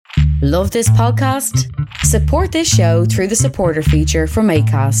Love this podcast? Support this show through the supporter feature from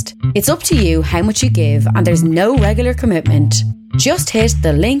Acast. It's up to you how much you give, and there's no regular commitment. Just hit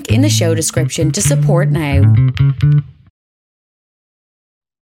the link in the show description to support now.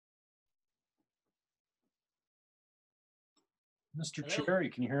 Mr. Cherry,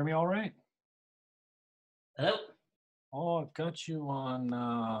 can you hear me all right? Hello? Oh, I've got you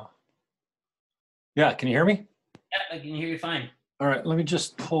on... Yeah, can you hear me? Yeah, I can hear you fine. All right, let me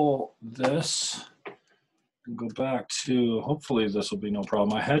just pull this and go back to... Hopefully this will be no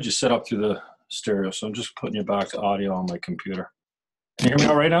problem. I had you set up through the stereo, so I'm just putting you back to audio on my computer. Can you hear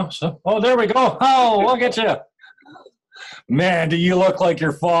me all right now? Oh, there we go. Oh, look at you. Man, do you look like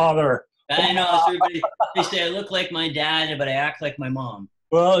your father. I know. So they say I look like my dad, but I act like my mom.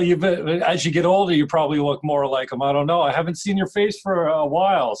 Well, as you get older, you probably look more like him. I don't know. I haven't seen your face for a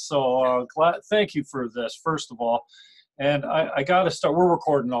while, so thank you for this, first of all. And I got to start. We're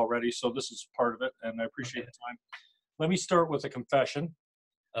recording already, so this is part of it, and I appreciate the time. Let me start with a confession.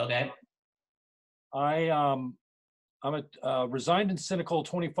 Okay. I'm a resigned and cynical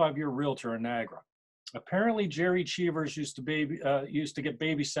 25-year realtor in Niagara. Apparently, Jerry Cheevers used to get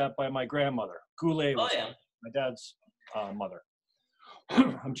babysat by my grandmother, Goulet, Oh, yeah. my dad's mother.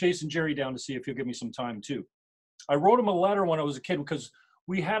 I'm chasing Jerry down to see if he'll give me some time too. I wrote him a letter when I was a kid because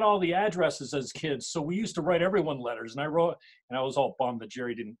we had all the addresses as kids, so we used to write everyone letters. And I was all bummed that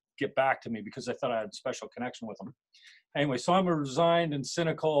Jerry didn't get back to me because I thought I had a special connection with him. Anyway, so I'm a resigned and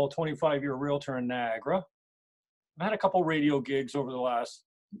cynical 25-year realtor in Niagara. I've had a couple radio gigs over the last,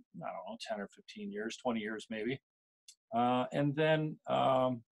 10 or 15 years, 20 years maybe. And then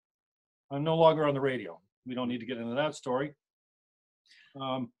I'm no longer on the radio. We don't need to get into that story.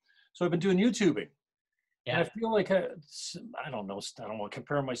 So I've been doing YouTubing. Yeah. And I feel like, I don't want to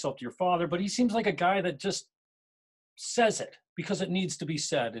compare myself to your father, but he seems like a guy that just says it because it needs to be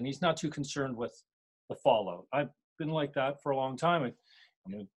said, and he's not too concerned with the fallout. I've been like that for a long time.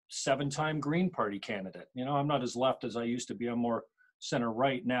 I'm a 7-time Green Party candidate. I'm not as left as I used to be. I'm more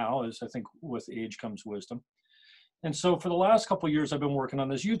center-right now, as I think with age comes wisdom. And so for the last couple of years, I've been working on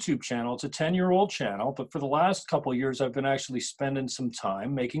this YouTube channel. It's a 10-year-old channel, but for the last couple of years, I've been actually spending some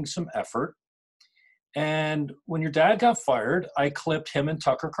time, making some effort. And when your dad got fired, I clipped him and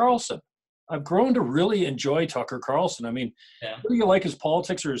Tucker Carlson. I've grown to really enjoy Tucker Carlson. I mean, whether you like his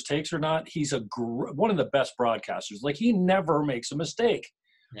politics or his takes or not, he's one of the best broadcasters. Like, he never makes a mistake.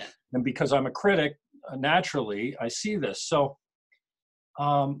 Yeah. And because I'm a critic, naturally, I see this. So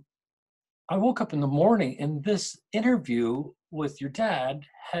I woke up in the morning and this interview with your dad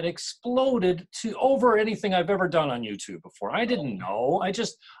had exploded to over anything I've ever done on YouTube before. I didn't know.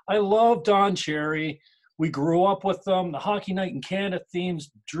 I love Don Cherry. We grew up with them. The Hockey Night in Canada themes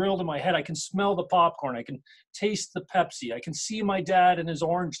drilled in my head. I can smell the popcorn. I can taste the Pepsi. I can see my dad and his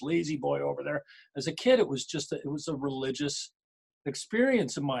orange lazy boy over there. As a kid, it was a religious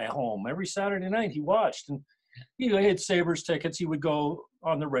experience in my home. Every Saturday night he watched, and he had Sabres tickets. He would go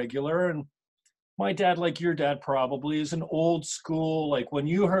on the regular, and my dad, like your dad probably, is an old school, like when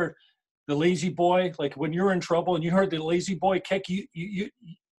you heard the lazy boy, like when you're in trouble and you heard the lazy boy kick, you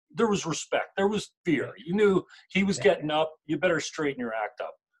there was respect. There was fear. You knew he was getting up. You better straighten your act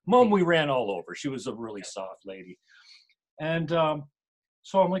up. Mom, we ran all over. She was a really soft lady. And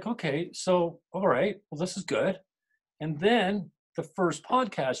so I'm like, okay, so, all right, well, this is good. And then the first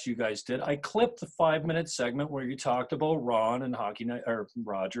podcast you guys did, I clipped the 5-minute segment where you talked about Ron and Hockey Night, or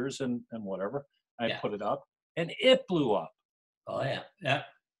Rogers and whatever. I put it up, and it blew up. Oh, yeah. Yeah.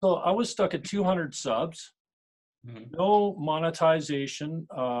 So I was stuck at 200 subs, no monetization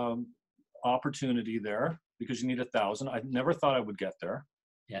opportunity there because you need 1,000. I never thought I would get there.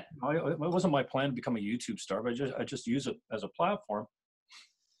 Yeah. It wasn't my plan to become a YouTube star, but I just use it as a platform.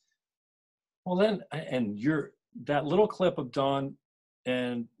 Well, then, and that little clip of Don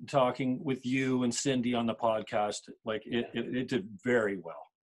and talking with you and Cindy on the podcast, like it did very well.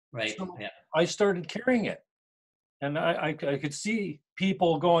 Right. So yeah. I started carrying it, and I could see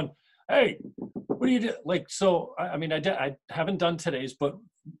people going, "Hey, what do you do?" Like, so I mean, I haven't done today's, but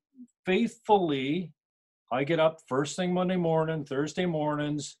faithfully, I get up first thing Monday morning, Thursday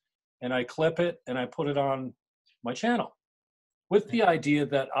mornings, and I clip it and I put it on my channel with the idea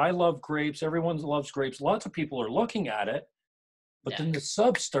that I love grapes. Everyone loves grapes. Lots of people are looking at it, but then the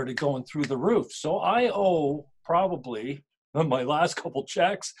subs started going through the roof. So I owe probably on my last couple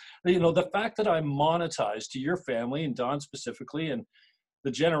checks, the fact that I'm monetized to your family and Don specifically, and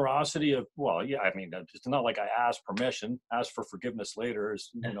the generosity of, it's not like I asked permission, ask for forgiveness later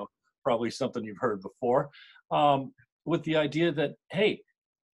is, probably something you've heard before, with the idea that, hey,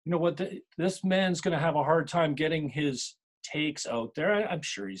 you know what, this man's going to have a hard time getting his takes out there. I'm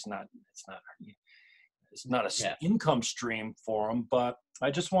sure it's not an income stream for him, but I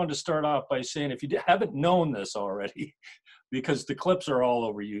just wanted to start off by saying, if you haven't known this already, because the clips are all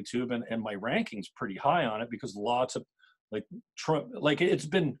over YouTube, and my ranking's pretty high on it, because lots of like it's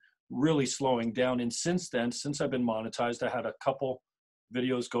been really slowing down. And since then, since I've been monetized, I had a couple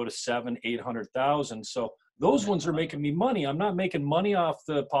videos go to 700,000-800,000. So those ones are making me money. I'm not making money off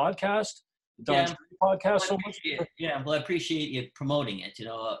the podcast, the Don Cherry podcast so much. Yeah, well, I appreciate you promoting it.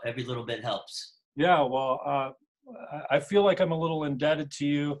 Every little bit helps. Yeah, well, I feel like I'm a little indebted to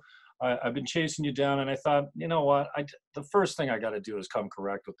you. I've been chasing you down, and I thought, you know what? The first thing I got to do is come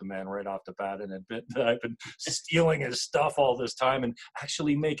correct with the man right off the bat and admit that I've been stealing his stuff all this time and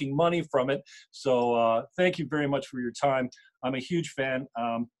actually making money from it. So thank you very much for your time. I'm a huge fan.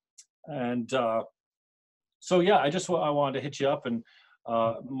 So yeah, I wanted to hit you up, and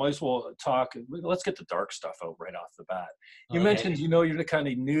might as well talk. Let's get the dark stuff out right off the bat. You mentioned, you're kind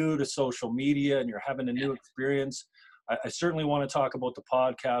of new to social media and you're having a new experience. I certainly want to talk about the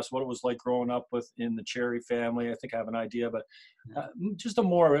podcast, what it was like growing up in the Cherry family. I think I have an idea, but just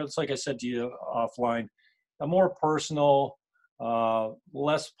it's like I said to you offline, a more personal,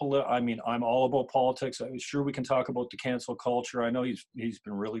 less I'm all about politics. I'm sure we can talk about the cancel culture. I know he's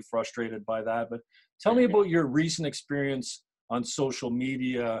been really frustrated by that, but tell me about your recent experience on social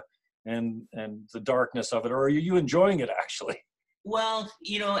media and the darkness of it. Or are you enjoying it actually? Well,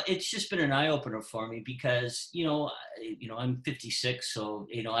 it's just been an eye-opener for me because, I'm 56, so,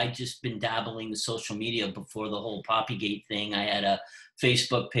 I just been dabbling in social media before the whole Poppygate thing. I had a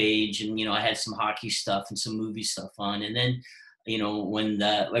Facebook page, and, I had some hockey stuff and some movie stuff on. And then, when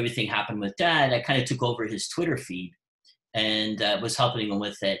everything happened with Dad, I kind of took over his Twitter feed and was helping him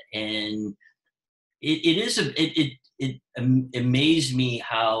with it. And it amazed me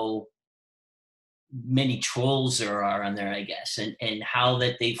how many trolls there are on there, I guess, and how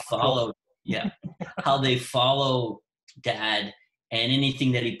that they follow, how they follow Dad, and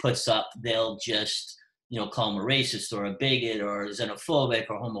anything that he puts up, they'll just, call him a racist or a bigot or xenophobic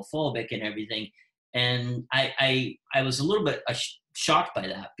or homophobic and everything. And I was a little bit shocked by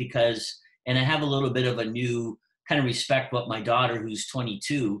that and I have a little bit of a new kind of respect what my daughter, who's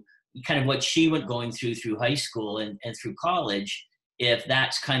 22, kind of what she went going through high school and through college, if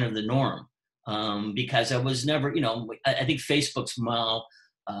that's kind of the norm. Because I was never, I think Facebook's now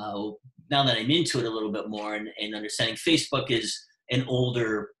that I'm into it a little bit more and understanding, Facebook is an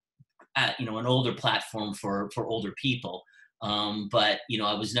older platform for older people. But,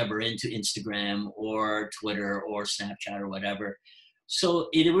 I was never into Instagram or Twitter or Snapchat or whatever. So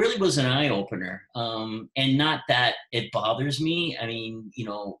it really was an eye opener. And not that it bothers me. I mean,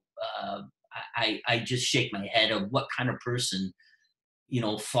 I just shake my head of what kind of person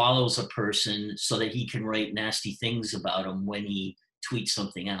follows a person so that he can write nasty things about him when he tweets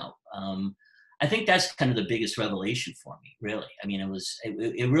something out. I think that's kind of the biggest revelation for me, really. I mean,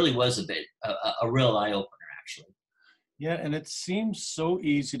 it really was a real eye opener, actually. Yeah, and it seems so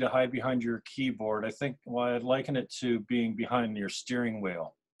easy to hide behind your keyboard. I think, I'd liken it to being behind your steering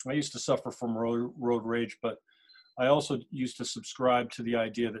wheel. I used to suffer from road rage, but I also used to subscribe to the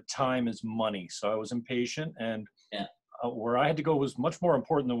idea that time is money. So I was impatient, and where I had to go was much more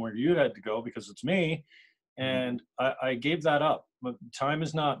important than where you had to go, because it's me. And I gave that up. But time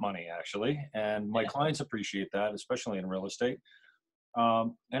is not money, actually. And my clients appreciate that, especially in real estate.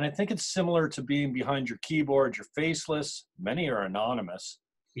 And I think it's similar to being behind your keyboard. You're faceless. Many are anonymous.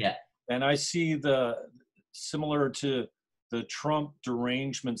 Yeah. And I see similar to the Trump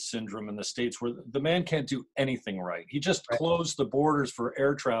derangement syndrome in the States, where the man can't do anything right. He just closed the borders for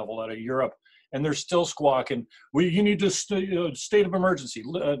air travel out of Europe. And they're still squawking, you need to state of emergency.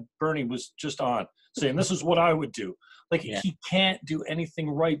 Bernie was just on saying, this is what I would do. He can't do anything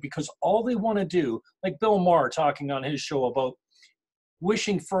right, because all they want to do, like Bill Maher talking on his show about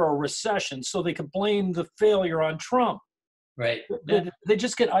wishing for a recession so they could blame the failure on Trump. Right. They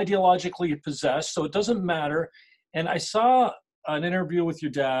just get ideologically possessed, so it doesn't matter. And I saw an interview with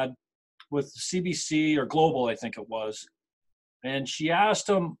your dad with CBC or Global, I think it was. And she asked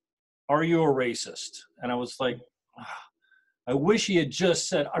him, are you a racist? And I was like, I wish he had just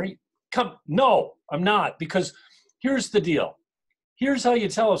said, no, I'm not. Because here's the deal. Here's how you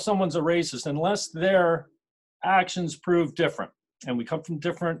tell if someone's a racist, unless their actions prove different. And we come from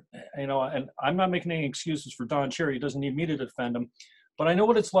different, and I'm not making any excuses for Don Cherry. He doesn't need me to defend him. But I know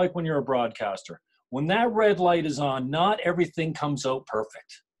what it's like when you're a broadcaster. When that red light is on, not everything comes out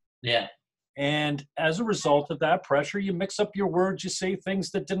perfect. Yeah. And as a result of that pressure, you mix up your words, you say things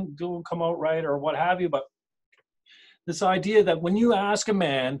that didn't come out right or what have you. But this idea that when you ask a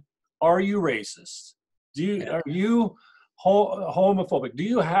man, are you racist? Are you homophobic. Do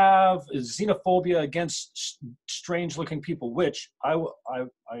you have xenophobia against strange-looking people, which I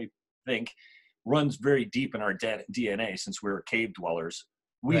think runs very deep in our DNA since we're cave dwellers.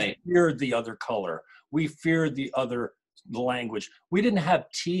 We feared the other color. We feared the other language. We didn't have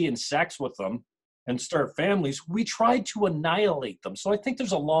tea and sex with them and start families. We tried to annihilate them. So I think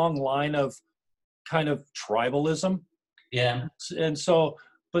there's a long line of kind of tribalism. Yeah. And so,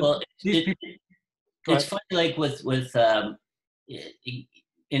 but well, these people, it's funny, like with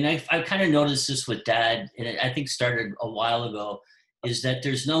and I've kind of noticed this with Dad, and it, I think started a while ago, is that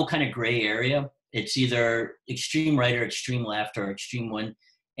there's no kind of gray area. It's either extreme right or extreme left or extreme one.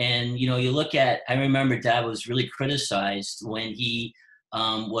 And, you know, you look at, I remember Dad was really criticized when he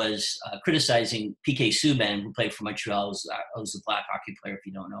was criticizing PK Subban, who played for Montreal, was a black hockey player, if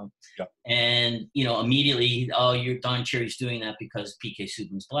you don't know. Yeah. And, you know, immediately, Don Cherry's doing that because PK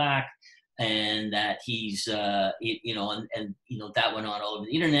Subban's black, and that he's, you know, and, you know, that went on all over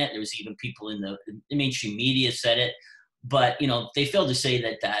the internet. There was even people in the mainstream media said it. But, you know, they failed to say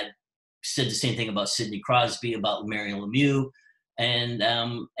that Dad said the same thing about Sidney Crosby, about Marion Lemieux. And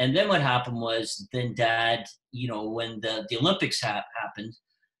then what happened was then Dad, you know, when the Olympics happened,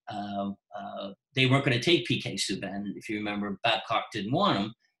 they weren't going to take PK Subban. If you remember, Babcock didn't want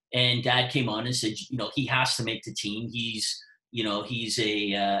him. And Dad came on and said, you know, he has to make the team. He's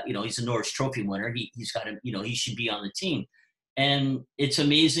a Norris Trophy winner. He's got to, you know, he should be on the team. And it's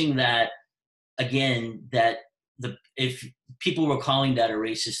amazing that, again, that if people were calling Dad a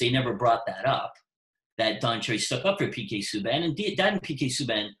racist, they never brought that up, that Don Cherry stuck up for PK Subban. And Dad and PK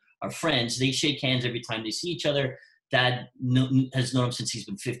Subban are friends. They shake hands every time they see each other. Dad has known him since he's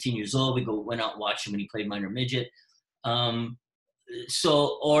been 15 years old. We went out and watched him when he played minor midget. Or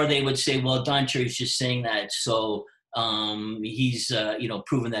they would say, well, Don Cherry's just saying that so he's, you know,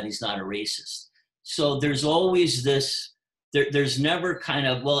 proven that he's not a racist. So there's always this, there's never kind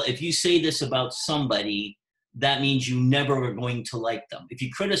of, well, if you say this about somebody, that means you never are going to like them. If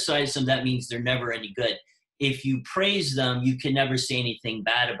you criticize them, that means they're never any good. If you praise them, you can never say anything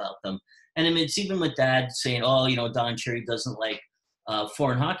bad about them. And I mean, it's even with Dad saying, oh, you know, Don Cherry doesn't like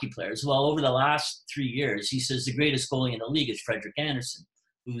foreign hockey players. Well, over the last 3 years, he says the greatest goalie in the league is Fredrik Andersen,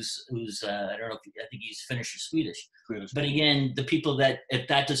 who's I don't know, I think he's Finnish or Swedish. But again, the people that, if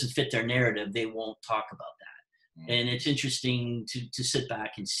that doesn't fit their narrative, they won't talk about that. And it's interesting to sit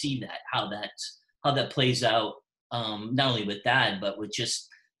back and see that, how that plays out, not only with Dad, but with just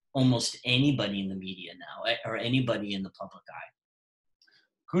almost anybody in the media now, or anybody in the public eye.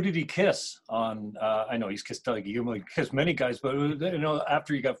 Who did he kiss on? I know he's kissed Doug. He kissed many guys, but you know,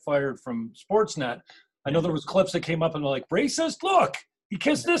 after he got fired from Sportsnet, I know there was clips that came up and were like, racist. Look, he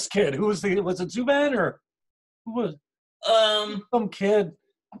kissed this kid. Who was it Subban or who was? Some kid.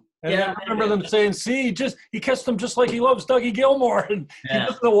 And yeah, I remember them saying, "See, he kissed him just like he loves Dougie Gilmore, and he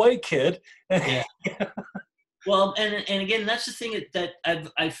was the white kid." Yeah. Well, and again, that's the thing that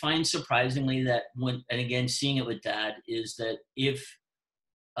I find surprisingly that when, and again, seeing it with Dad, is that if,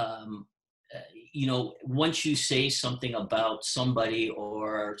 you know, once you say something about somebody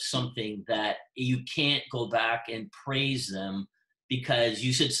or something, that you can't go back and praise them because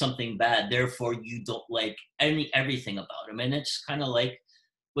you said something bad, therefore you don't like everything about them. And it's kind of like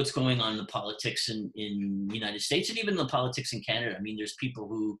what's going on in the politics in the United States, and even the politics in Canada. I mean, there's people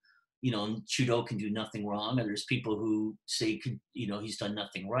who, you know, Trudeau can do nothing wrong, and there's people who say, you know, he's done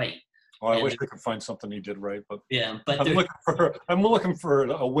nothing right. Well, I wish I could find something he did right, but yeah, but I'm looking for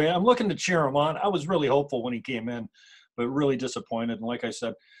a way. I'm looking to cheer him on. I was really hopeful when he came in, but really disappointed. And like I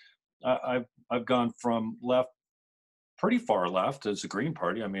said, I've gone from left, pretty far left, as the Green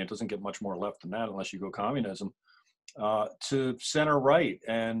Party. I mean, it doesn't get much more left than that unless you go communism. To center right,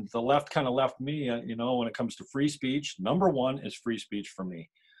 and the left kind of left me, you know, when it comes to free speech. Number one is free speech for me.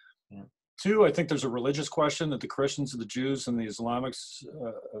 Yeah. Two, I think there's a religious question that the Christians, the Jews, and the Islamics,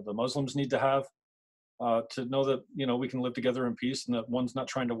 the Muslims need to have, to know that, you know, we can live together in peace and that one's not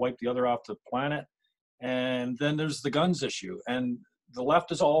trying to wipe the other off the planet. And then there's the guns issue, and the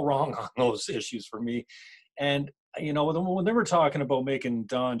left is all wrong on those issues for me. And you know, when they were talking about making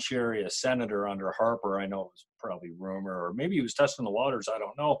Don Cherry a senator under Harper, I know it was probably rumor, or maybe he was testing the waters. I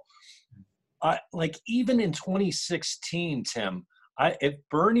don't know. Like even in 2016, Tim, if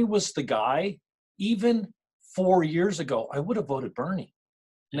Bernie was the guy, even 4 years ago, I would have voted Bernie.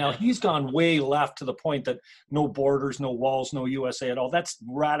 Now he's gone way left to the point that no borders, no walls, no USA at all. That's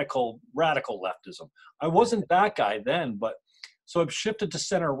radical leftism. I wasn't that guy then, but so I've shifted to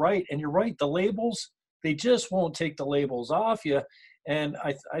center right. And you're right, the labels, they just won't take the labels off you. And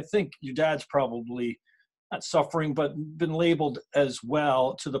I think your dad's probably not suffering, but been labeled as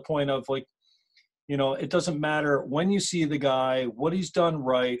well, to the point of like, it doesn't matter when you see the guy, what he's done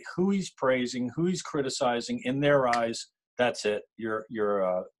right, who he's praising, who he's criticizing. In their eyes, that's it. You're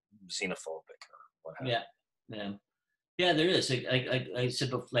xenophobic or what have you. Yeah. There is. Like I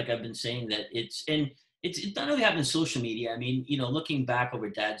said, like I've been saying that it's not only happened in social media. I mean, looking back over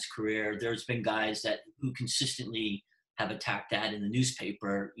Dad's career, there's been guys who consistently have attacked Dad in the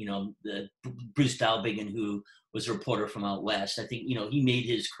newspaper. The Bruce Dalbigin, who was a reporter from out west. I think he made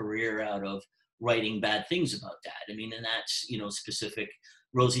his career out of writing bad things about Dad. I mean, and that's specific.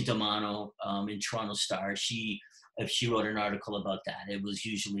 Rosie DiMano in Toronto Star. If she wrote an article about Dad, it was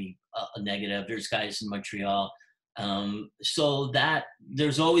usually a negative. There's guys in Montreal. So that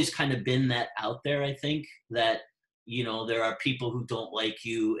there's always kind of been that out there. I think that there are people who don't like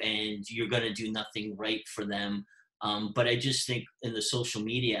you and you're going to do nothing right for them. But I just think in the social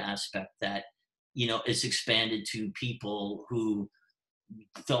media aspect that it's expanded to people who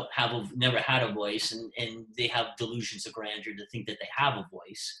never had a voice, and they have delusions of grandeur to think that they have a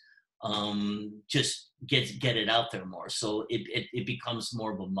voice. Just get it out there more, so it becomes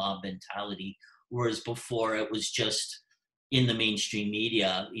more of a mob mentality, whereas before it was just in the mainstream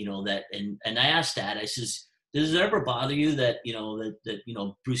media. That and I asked Dad, I says, does it ever bother you that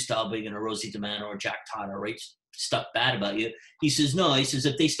Bruce Dalbigin or Rosie DiMano or Jack Todd write stuff bad about you? He says no. He says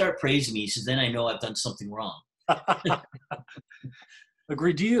if they start praising me, he says then I know I've done something wrong.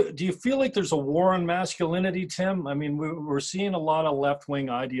 Agree. Do you feel like there's a war on masculinity, Tim? I mean, we're seeing a lot of left-wing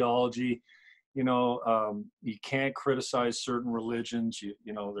ideology. You can't criticize certain religions.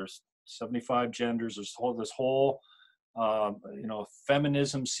 There's 75 genders. There's this whole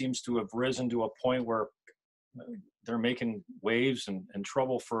feminism seems to have risen to a point where they're making waves and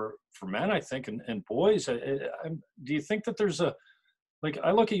trouble for men, I think, and boys. Do you think that there's I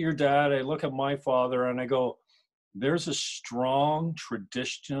look at your dad, I look at my father, and I go, there's a strong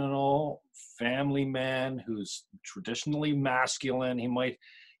traditional family man who's traditionally masculine. He might,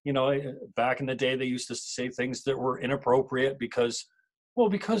 back in the day, they used to say things that were inappropriate because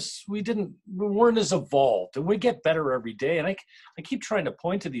we weren't as evolved, and we get better every day. And I keep trying to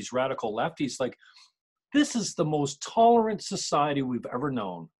point to these radical lefties, like, this is the most tolerant society we've ever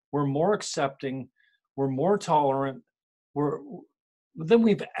known. We're more accepting, we're more tolerant, than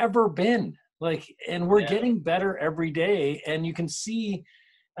we've ever been. And we're getting better every day. And you can see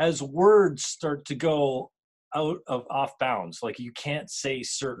as words start to go off bounds, like you can't say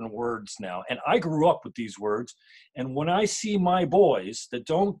certain words now. And I grew up with these words. And when I see my boys that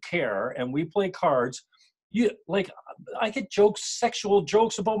don't care and we play cards, I get sexual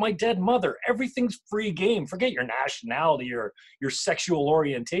jokes about my dead mother. Everything's free game. Forget your nationality or your sexual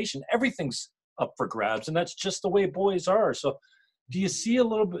orientation. Everything's up for grabs. And that's just the way boys are. So do you see a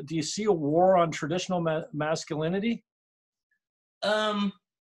war on traditional masculinity? I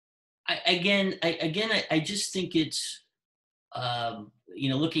just think it's,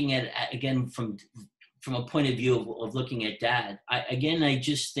 looking at again, from a point of view of looking at Dad, I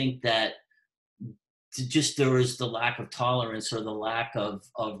just think that there is the lack of tolerance or the lack of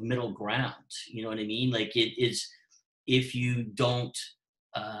middle ground. You know what I mean? Like it is, if you don't,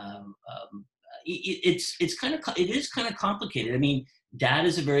 it is kind of complicated. I mean, Dad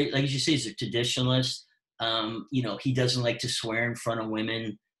is a very, like you say, he's a traditionalist. He doesn't like to swear in front of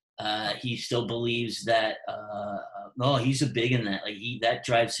women. He still believes that, no, he's a big in that. That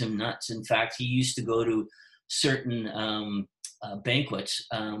drives him nuts. In fact, he used to go to certain banquets,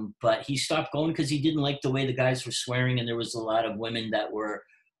 but he stopped going because he didn't like the way the guys were swearing, and there was a lot of women that were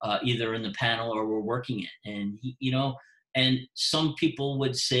either in the panel or were working it. And and some people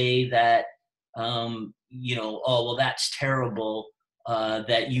would say that, oh, well, that's terrible,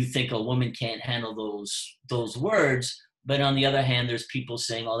 that you think a woman can't handle those words. But on the other hand, there's people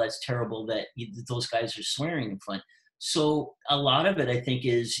saying, oh, that's terrible that those guys are swearing in front. So a lot of it, I think,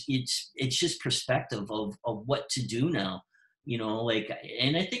 is it's just perspective of what to do now,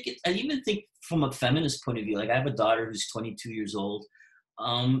 and I even think from a feminist point of view, I have a daughter who's 22 years old.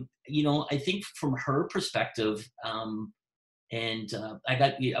 I think from her perspective, I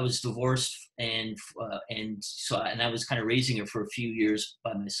was divorced, and I was kind of raising her for a few years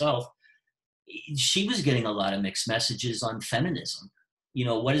by myself. She was getting a lot of mixed messages on feminism.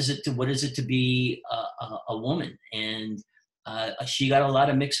 What is it to be a woman? And she got a lot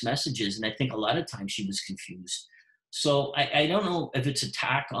of mixed messages, and I think a lot of times she was confused. So I don't know if it's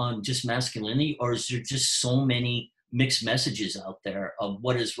attack on just masculinity, or is there just so many mixed messages out there of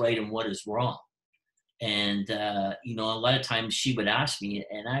what is right and what is wrong. And, a lot of times she would ask me,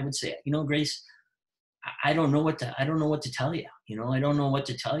 and I would say, Grace, I don't know what to tell you. I don't know what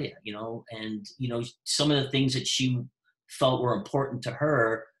to tell you, and, some of the things that she felt were important to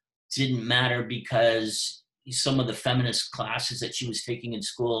her, didn't matter because some of the feminist classes that she was taking in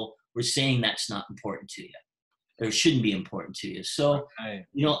school were saying that's not important to you, or shouldn't be important to you. So, Right.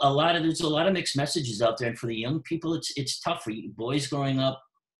 you know, there's a lot of mixed messages out there. And for the young people, it's tough for you boys growing up,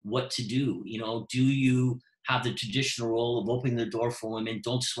 what to do. You know, do you have the traditional role of opening the door for women?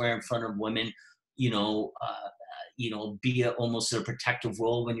 Don't swear in front of women, be almost a protective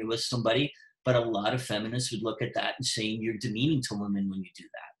role when you're with somebody. But a lot of feminists would look at that and saying you're demeaning to women when you do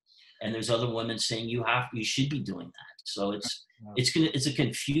that. And there's other women saying you should be doing that. So it's a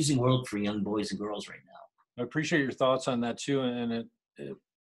confusing world for young boys and girls right now. I appreciate your thoughts on that too. And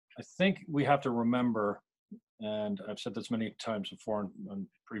I think we have to remember, and I've said this many times before on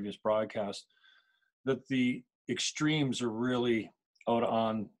previous broadcasts, that the extremes are really out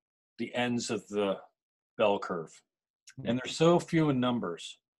on the ends of the bell curve. And they're so few in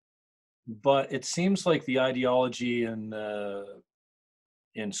numbers. But it seems like the ideology in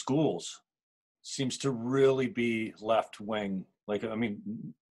schools seems to really be left wing. Like, I mean,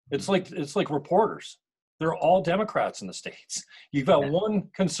 it's like reporters. They're all Democrats in the States. You've got one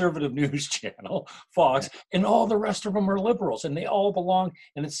conservative news channel, Fox, and all the rest of them are liberals, and they all belong.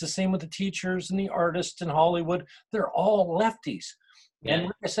 And it's the same with the teachers and the artists in Hollywood. They're all lefties. Yeah. And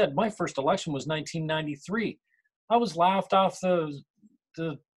like I said, my first election was 1993. I was laughed off the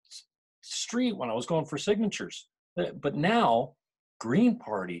street when I was going for signatures. But now, Green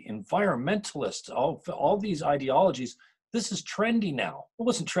Party, environmentalists, all these ideologies, this is trendy now. It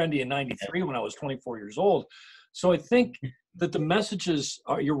wasn't trendy in 93 when I was 24 years old. So I think that the messages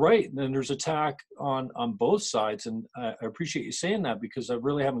are, you're right, and there's attack on both sides. And I appreciate you saying that, because I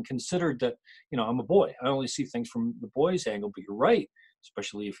really haven't considered that, you know, I'm a boy. I only see things from the boys' angle, but you're right.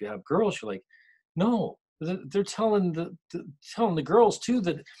 Especially if you have girls, you're like, no, they're telling the girls too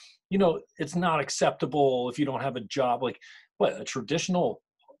that, you know, it's not acceptable if you don't have a job. Like, what, a traditional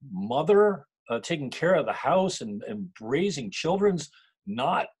mother taking care of the house and raising children's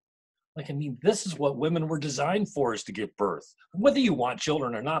not, like, I mean, this is what women were designed for, is to give birth. Whether you want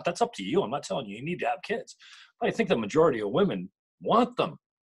children or not, that's up to you. I'm not telling you need to have kids. But I think the majority of women want them.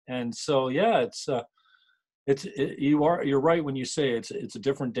 And so, yeah, you're right when you say it's a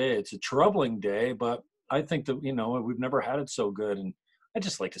different day. It's a troubling day, but I think that, you know, we've never had it so good. And I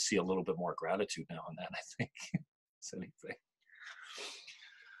just like to see a little bit more gratitude now and then, I think. It's anything.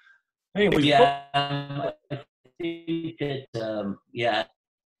 Anyway, yeah, I think that,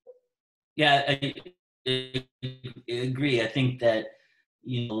 I agree. I think that,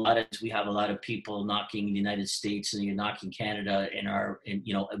 you know, we have a lot of people knocking the United States and you're knocking Canada and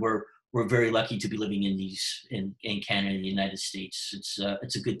you know, we're very lucky to be living in Canada and the United States. It's a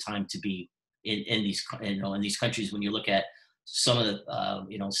good time to be in these countries when you look at some of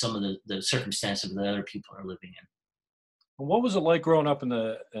the circumstances that other people are living in. What was it like growing up in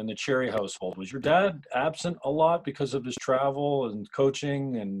the Cherry household? Was your dad absent a lot because of his travel and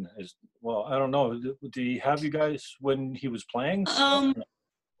coaching and well, I don't know. Did he have you guys when he was playing?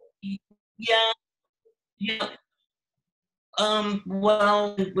 Yeah.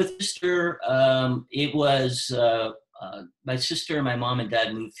 Well, with sister, it was my sister and my mom and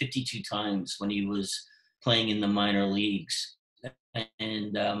dad moved 52 times when he was playing in the minor leagues,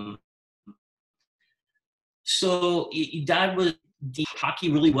 and so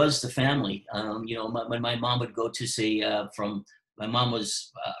hockey really was the family. You know, when my mom would go to my mom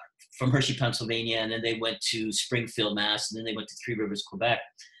was from Hershey, Pennsylvania, and then they went to Springfield, Mass, and then they went to Three Rivers, Quebec.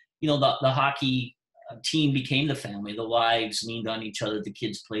 You know, the hockey team became the family. The wives leaned on each other. The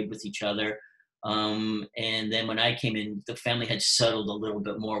kids played with each other. And then when I came in, the family had settled a little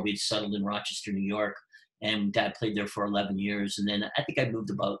bit more. We'd settled in Rochester, New York, and Dad played there for 11 years. And then I think I moved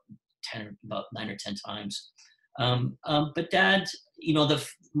about 9 or 10 times. But Dad, you know,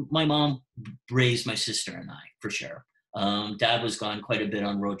 my mom raised my sister and I, for sure. Dad was gone quite a bit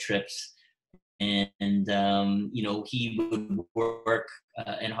on road trips. And you know, he would work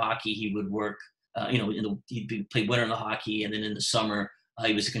in hockey. He would work, you know, he'd play winter in the hockey, and then in the summer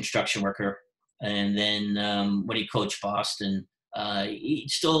he was a construction worker. And then when he coached Boston,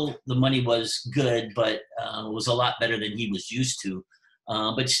 the money was good, but it was a lot better than he was used to.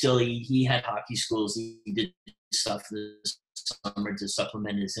 But still, he had hockey schools. He did stuff this summer to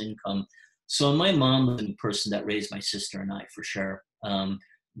supplement his income. So my mom was the person that raised my sister and I, for sure.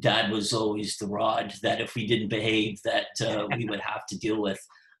 Dad was always the rod that if we didn't behave, that we would have to deal with.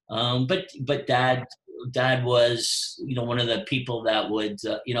 But Dad was, you know, one of the people that would,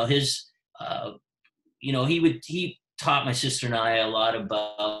 you know, you know, he taught my sister and I a lot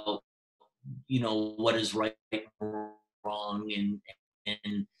about, you know, what is right and wrong,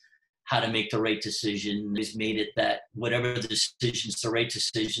 and how to make the right decision. He's made it that whatever the decision's the right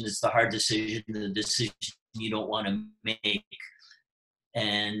decision, it's the hard decision, the decision you don't want to make.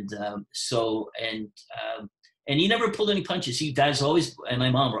 And and he never pulled any punches. Dad's always, and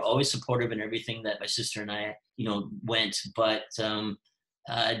my mom were always supportive in everything that my sister and I, went. But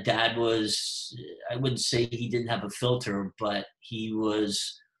Dad was, I wouldn't say he didn't have a filter, but he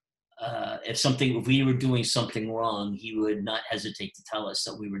was, if we were doing something wrong, he would not hesitate to tell us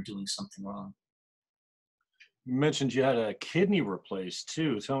that we were doing something wrong. You mentioned you had a kidney replaced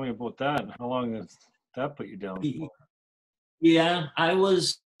too. Tell me about that. How long did that put you down for? Yeah, I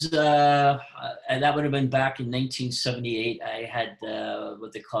was, and that would have been back in 1978. I had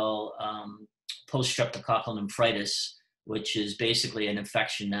what they call post-streptococcal nephritis, which is basically an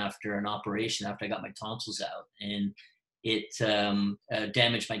infection after an operation, after I got my tonsils out. And it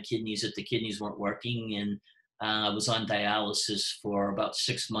damaged my kidneys, that the kidneys weren't working. And I was on dialysis for about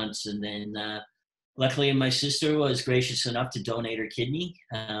 6 months. And then luckily my sister was gracious enough to donate her kidney.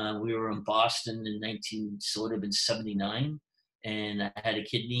 We were in Boston in 79. And I had a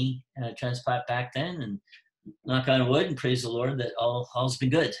kidney transplant back then, and knock on wood and praise the Lord that all's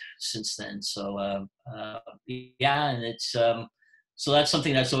been good since then. So yeah, and it's so that's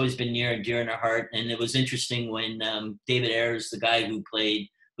something that's always been near and dear in our heart. And it was interesting when David Ayres, the guy who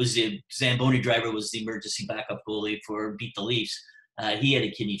was the Zamboni driver, was the emergency backup goalie for Beat the Leafs. He had a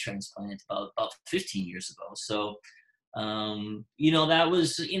kidney transplant about 15 years ago. So that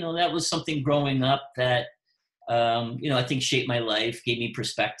was something growing up that. I think shaped my life, gave me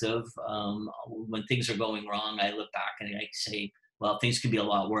perspective. When things are going wrong, I look back and I say, well, things could be a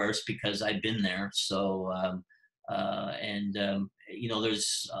lot worse because I've been there. So, there's,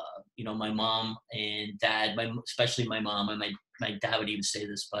 my mom and dad, especially my mom, and my dad would even say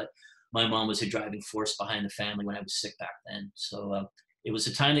this, but my mom was a driving force behind the family when I was sick back then. So it was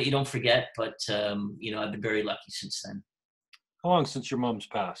a time that you don't forget, but, I've been very lucky since then. How long since your mom's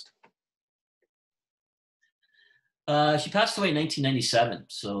passed? She passed away in 1997,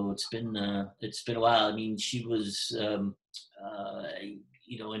 so it's been a while. I mean, she was, in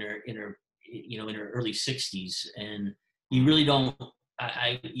her early 60s, and you really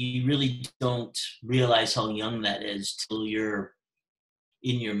don't realize how young that is till you're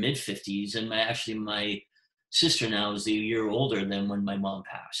in your mid 50s. And my sister now is a year older than when my mom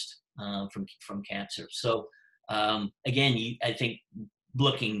passed from cancer. So again, I think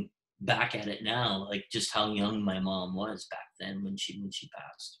looking back at it now, like just how young my mom was back then when she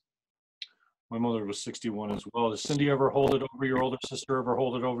passed. My mother was 61 as well. Does Cindy ever hold it over, your older sister ever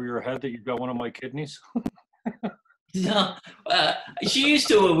hold it over your head that you've got one of my kidneys? No, she used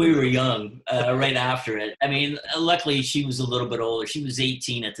to when we were young, right after it. I mean, luckily she was a little bit older. She was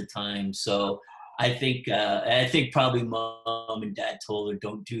 18 at the time. So I think probably mom and dad told her,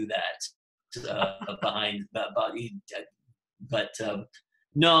 don't do that but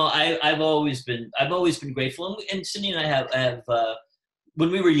no, I've always been grateful, and Cindy and I have when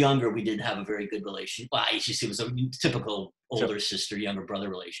we were younger, we didn't have a very good relationship. Well, it was a typical older sister, younger brother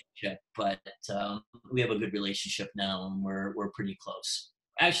relationship, but we have a good relationship now, and we're pretty close.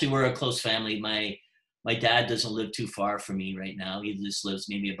 Actually, we're a close family. My dad doesn't live too far from me right now. He just lives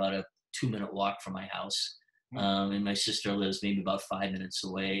maybe about a 2-minute walk from my house, and my sister lives maybe about 5 minutes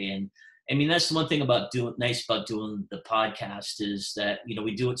away. And I mean, that's the one thing about doing the podcast is that,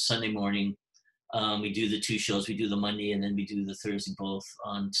 we do it Sunday morning. We do the 2 shows. We do the Monday and then we do the Thursday both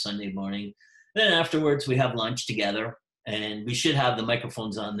on Sunday morning. Then afterwards we have lunch together, and we should have the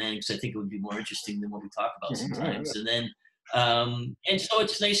microphones on then, because I think it would be more interesting than what we talk about sometimes. And then, and so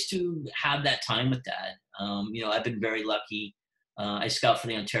it's nice to have that time with Dad. I've been very lucky. I scout for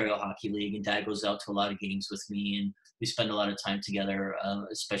the Ontario Hockey League, and Dad goes out to a lot of games with me, and we spend a lot of time together,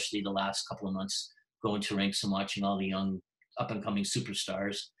 especially the last couple of months, going to rinks and watching all the young up-and-coming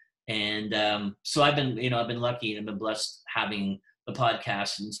superstars. And so I've been lucky, and I've been blessed having the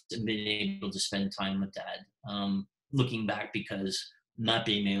podcast and being able to spend time with Dad. Looking back, because not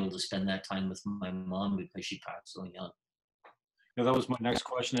being able to spend that time with my mom because she passed so young. Yeah, that was my next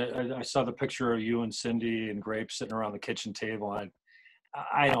question. I saw the picture of you and Cindy and Grape sitting around the kitchen table. I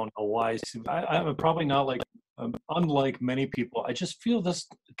don't know why. I'm probably not unlike many people. I just feel this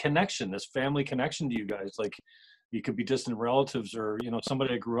connection, this family connection to you guys. Like, you could be distant relatives, or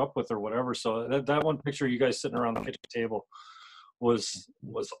somebody I grew up with or whatever. So that one picture of you guys sitting around the kitchen table was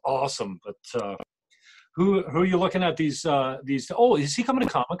awesome. But who are you looking at these? Oh, is he coming to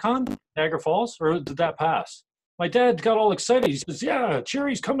Comic-Con, Niagara Falls, or did that pass? My dad got all excited. He says, "Yeah,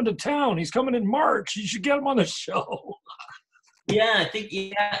 Cherry's coming to town. He's coming in March. You should get him on the show." Yeah, I think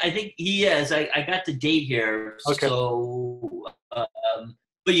he is. I got the date here. Okay. So,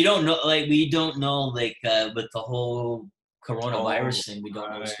 but but you don't know, like we don't know, like with the whole coronavirus thing, we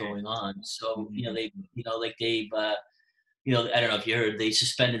don't know what's going on. So I don't know if you heard, they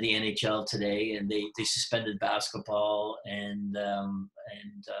suspended the NHL today, and they suspended basketball, and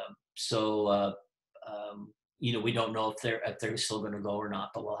we don't know if they're still going to go or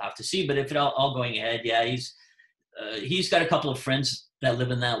not, but we'll have to see. But if it all going ahead, yeah, he's got a couple of friends that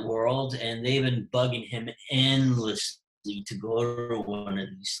live in that world, and they've been bugging him endlessly to go to one of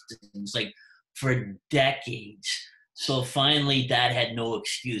these things, like for decades. So finally, Dad had no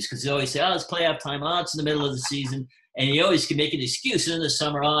excuse, because they always say, "Oh, it's playoff time. Oh, it's in the middle of the season," and he always can make an excuse. And in the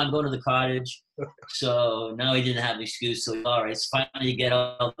summer, "Oh, I'm going to the cottage." So now he didn't have an excuse. So all right, it's finally get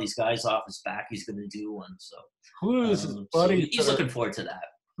all these guys off his back. He's going to do one. So who's his buddies? So he's looking forward to that.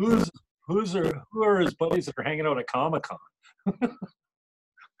 Who are his buddies that are hanging out at Comic-Con?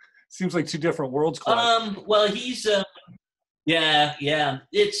 Seems like two different worlds. Well, he's yeah.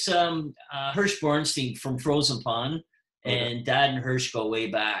 It's Hirsch Bornstein from Frozen Pond, and Dad and Hirsch go way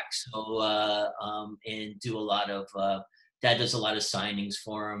back. So and do a lot of Dad does a lot of signings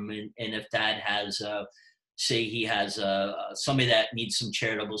for him, and if Dad has say he has somebody that needs some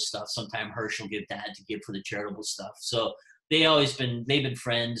charitable stuff, sometime Hirsch will give Dad to give for the charitable stuff. So they've been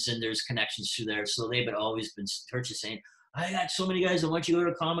friends, and there's connections through there. So they've always been Hirsch is saying, "I got so many guys that want you to go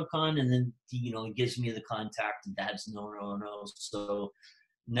to Comic-Con," and then he gives me the contact, and Dad's no. So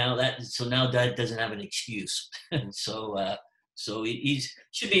now Dad doesn't have an excuse. So he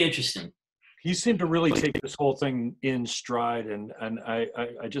should be interesting. He seemed to really take this whole thing in stride, and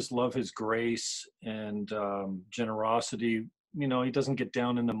I just love his grace and generosity. He doesn't get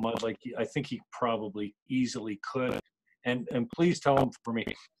down in the mud like I think he probably easily could. And please tell him for me,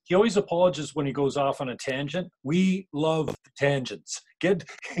 he always apologizes when he goes off on a tangent. We love tangents. Get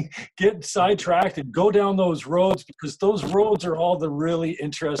sidetracked and go down those roads, because those roads are all the really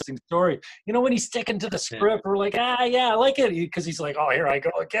interesting story. When he's sticking to the script, we're like, yeah, I like it, because he's like, oh, here I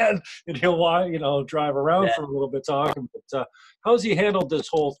go again, and he'll drive around for a little bit talking. But how's he handled this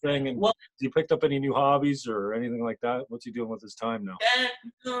whole thing? And has he picked up any new hobbies or anything like that? What's he doing with his time now?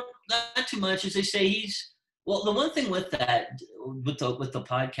 No, not too much. As they say, well, the one thing with that, with the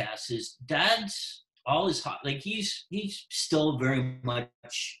podcast, is Dad's all his like he's still very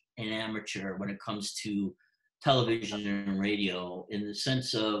much an amateur when it comes to television and radio, in the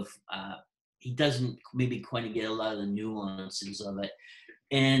sense of he doesn't maybe quite get a lot of the nuances of it.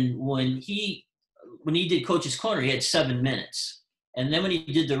 And when he did Coach's Corner, he had 7 minutes, and then when he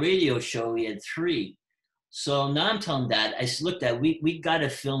did the radio show, he had 3. So now I'm telling Dad, I looked at, we got to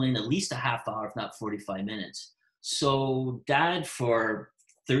fill in at least a half hour, if not 45 minutes. So Dad, for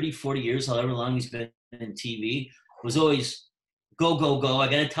 30, 40 years, however long he's been in TV, was always go, go, go. I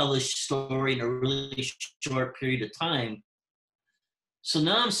got to tell this story in a really short period of time. So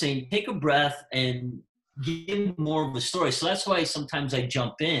now I'm saying, take a breath and give more of a story. So that's why sometimes I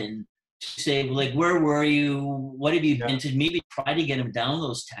jump in to say, like, where were you? What have you been to? Maybe try to get him down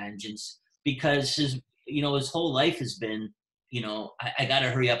those tangents, because his whole life has been, I got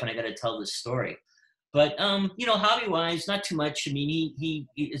to hurry up and I got to tell this story. But, hobby-wise, not too much. I mean, he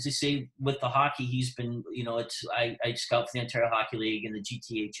as I say, with the hockey, he's been, I scout for the Ontario Hockey League and the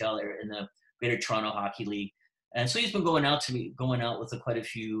GTHL, in the Greater Toronto Hockey League. And so he's been going out with quite a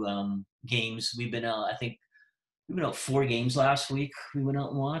few games. We've been out, I think, we went out 4 games last week. We went out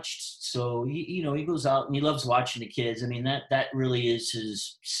and watched. So, he goes out and he loves watching the kids. I mean, that really is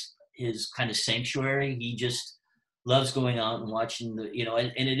his kind of sanctuary. He just loves going out and watching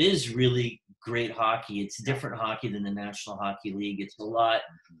and it is really great hockey. It's different hockey than the National Hockey League. It's a lot.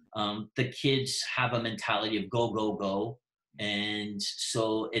 The kids have a mentality of go, go, go. And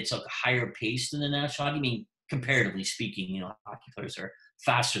so it's a higher pace than the National Hockey. I mean, comparatively speaking, hockey players are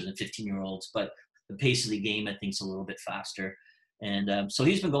faster than 15-year-olds, but the pace of the game, I think, is a little bit faster. And so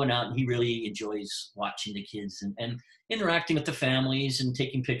he's been going out, and he really enjoys watching the kids and interacting with the families and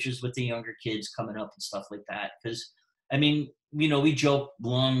taking pictures with the younger kids coming up and stuff like that. Because, I mean, we joked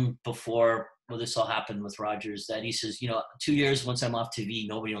long before this all happened with Rogers that he says, 2 years once I'm off TV,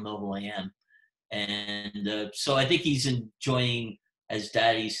 nobody will know who I am. And so I think he's enjoying, as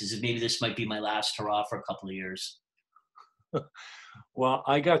Dad, he says, maybe this might be my last hurrah for a couple of years. Well,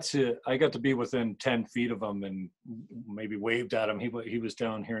 I got to be within 10 feet of him and maybe waved at him. He was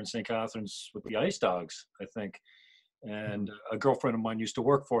down here in St. Catharines with the Ice Dogs, I think. And a girlfriend of mine used to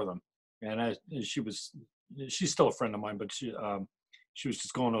work for them. And she's still a friend of mine, but she was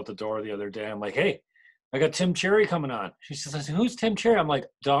just going out the door the other day. I'm like, hey, I got Tim Cherry coming on. She says, who's Tim Cherry? I'm like,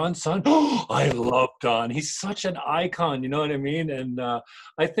 Don's son. Oh, I love Don. He's such an icon. You know what I mean? And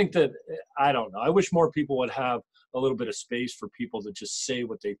I think that, I don't know. I wish more people would have a little bit of space for people to just say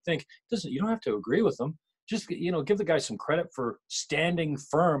what they think. You don't have to agree with them. Just, give the guy some credit for standing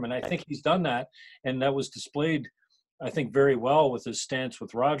firm. And I think he's done that. And that was displayed, I think, very well with his stance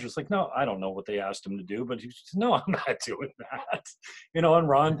with Rogers. Like, no, I don't know what they asked him to do, but he said, no, I'm not doing that. And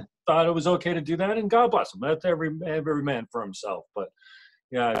Ron thought it was okay to do that, and God bless him. That's every man for himself. But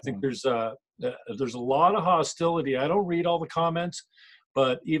yeah, I think there's a lot of hostility. I don't read all the comments,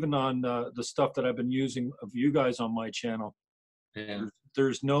 but even on the stuff that I've been using of you guys on my channel,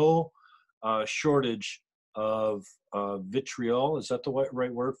 there's no shortage of vitriol. Is that the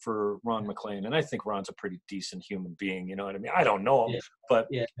right word for Ron MacLean? And I think Ron's a pretty decent human being. You know what I mean? I don't know him, but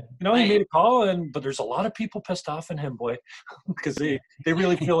he made a call, but there's a lot of people pissed off at him, boy, because they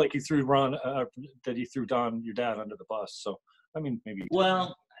really feel like he threw Don, your dad, under the bus. So I mean, maybe.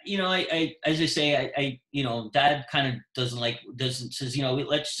 Well, I as I say, I Dad kind of says,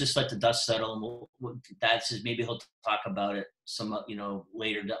 let's just let the dust settle, and Dad says maybe he'll talk about it some,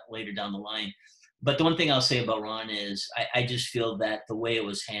 later down the line. But the one thing I'll say about Ron is I just feel that the way it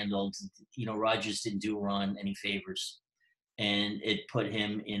was handled, Rogers didn't do Ron any favors, and it put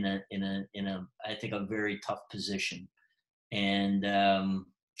him in a I think a very tough position. And Dad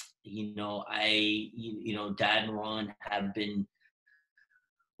and Ron have been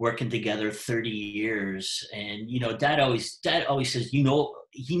working together 30 years, and Dad always says, he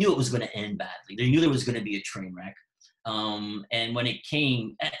knew it was going to end badly. They knew there was going to be a train wreck, and when it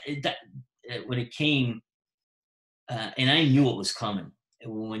came, and I knew it was coming.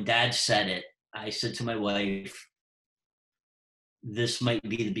 When Dad said it, I said to my wife, this might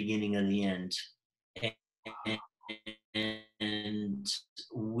be the beginning of the end. And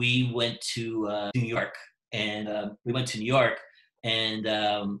we went to New York, and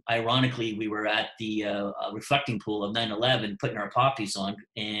ironically, we were at the reflecting pool of 9/11 putting our poppies on,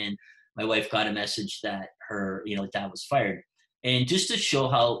 and my wife got a message that her, Dad was fired. And just to show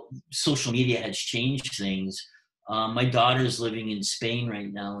how social media has changed things, my daughter's living in Spain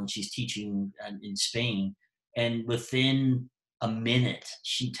right now, and she's teaching in Spain. And within a minute,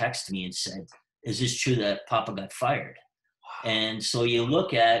 she texted me and said, is this true that Papa got fired? And so you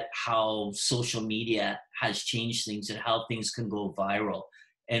look at how social media has changed things and how things can go viral.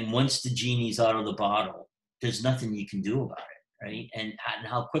 And once the genie's out of the bottle, there's nothing you can do about it, right? And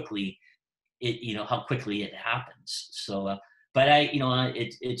how quickly it happens. So, but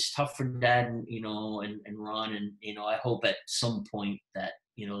it's tough for Dad and Ron, and I hope at some point that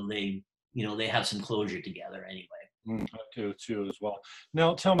they have some closure together anyway. I do too as well.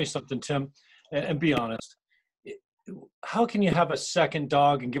 Now tell me something, Tim, and be honest. How can you have a second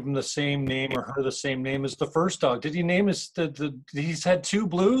dog and give him the same name or her the same name as the first dog? Did he name he's had two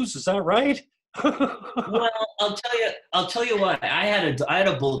Blues? Is that right? Well, I'll tell you why. I had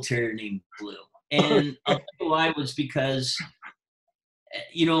a bull terrier named Blue, and I'll tell you why. Was because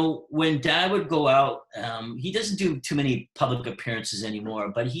when Dad would go out, he doesn't do too many public appearances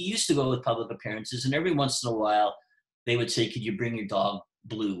anymore, but he used to go with public appearances, and every once in a while they would say, could you bring your dog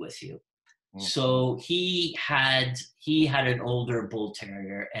Blue with you? Mm-hmm. So he had an older bull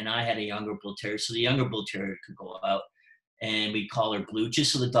terrier, and I had a younger bull terrier, so the younger bull terrier could go out, and we'd call her Blue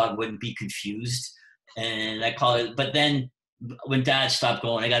just so the dog wouldn't be confused. And I call it, but then when Dad stopped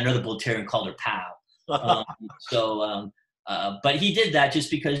going, I got another bull terrier and called her Pal. But he did that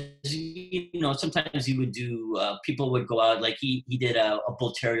just because, sometimes he would do, people would go out, like he did a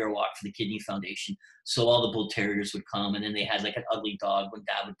bull terrier walk for the Kidney Foundation. So all the bull terriers would come, and then they had like an ugly dog when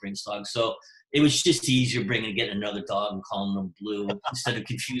Dad would bring dogs. So it was just easier getting another dog and calling them Blue instead of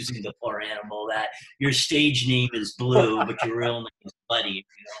confusing the poor animal that your stage name is Blue, but your real name is Buddy.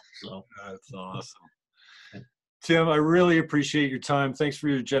 So that's awesome. Tim, I really appreciate your time. Thanks for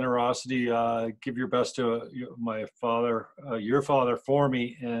your generosity. Give your best to my father, your father, for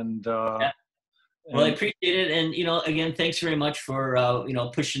me. And well, I appreciate it. And again, thanks very much for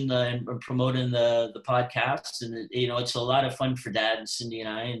pushing and promoting the podcast. And it's a lot of fun for Dad and Cindy and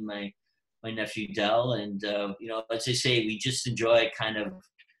I and my nephew Dell. And as I say, we just enjoy kind of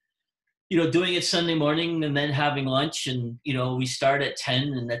doing it Sunday morning and then having lunch, and, we start at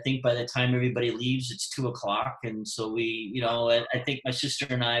 10, and I think by the time everybody leaves, it's 2:00. And so we, I think my sister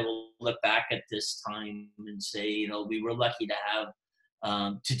and I will look back at this time and say, we were lucky to have,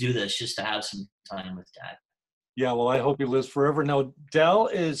 to do this, just to have some time with Dad. Yeah. Well, I hope he lives forever. Now, Dell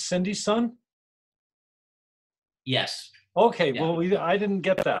is Cindy's son? Yes. Okay. Yeah. Well, I didn't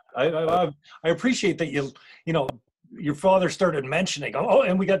get that. I appreciate that your father started mentioning,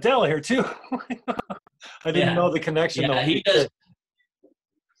 and we got Dell here too. I didn't know the connection. Yeah, though. he does.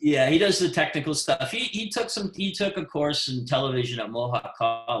 Yeah, he does the technical stuff. He took a course in television at Mohawk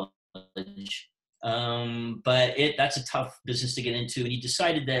College, but that's a tough business to get into. And he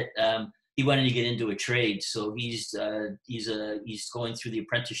decided that he wanted to get into a trade, so he's going through the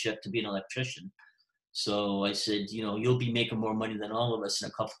apprenticeship to be an electrician. So I said, you'll be making more money than all of us in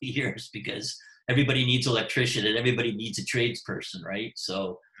a couple of years, because everybody needs an electrician and everybody needs a tradesperson, right?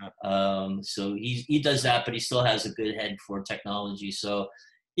 So so he does that, but he still has a good head for technology. So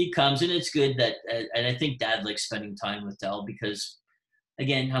he comes, and it's good that, and I think Dad likes spending time with Del, because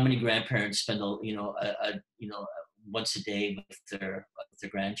again, how many grandparents spend once a day with their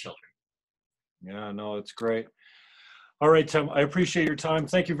grandchildren? Yeah, no, it's great. All right, Tim, I appreciate your time.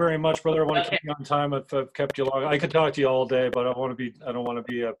 Thank you very much, brother. I want to keep you on time if I've kept you long. I could talk to you all day, but I don't want to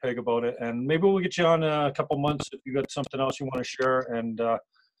be a pig about it. And maybe we'll get you on a couple months if you got something else you want to share.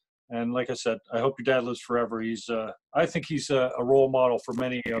 And like I said, I hope your dad lives forever. I think he's a role model for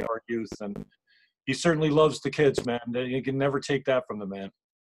many of our youth, and he certainly loves the kids, man. You can never take that from the man.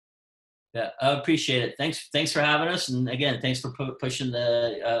 Yeah, I appreciate it. Thanks for having us, and again, thanks for pushing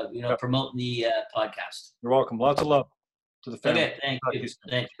the promoting the podcast. You're welcome. Lots of love to the family. Okay, thank you.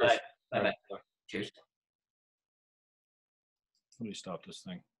 Thanks. Bye. Bye. Cheers. Somebody stop this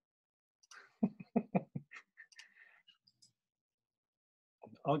thing.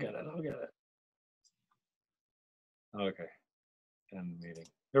 I'll get it. Okay. End meeting.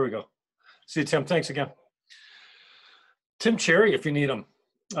 There we go. See you, Tim. Thanks again. Tim Cherry, if you need him,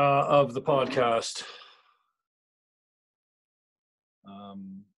 of the podcast.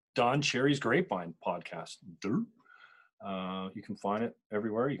 Don Cherry's Grapevine podcast. You can find it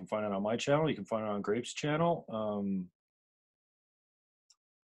everywhere. You can find it on my channel. You can find it on Grape's channel.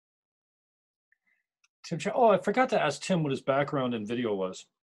 Tim Cherry. Oh, I forgot to ask Tim what his background in video was.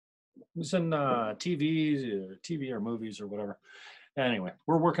 It was in TV or movies or whatever. Anyway,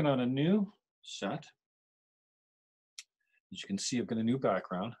 we're working on a new set. As you can see, I've got a new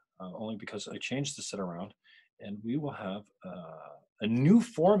background, only because I changed the set around. And we will have a new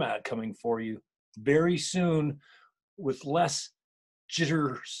format coming for you very soon, with less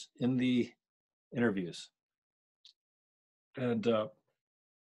jitters in the interviews. And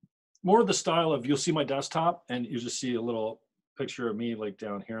more of the style of, you'll see my desktop and you just see a little picture of me like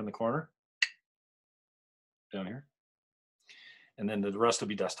down here in the corner. Down here. And then the rest will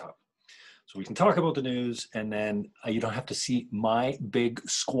be desktop. So we can talk about the news, and then you don't have to see my big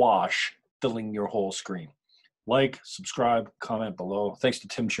squash filling your whole screen. Like, subscribe, comment below. Thanks to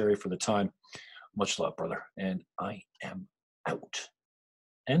Tim Cherry for the time. Much love, brother. And I am out.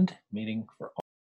 End meeting for all.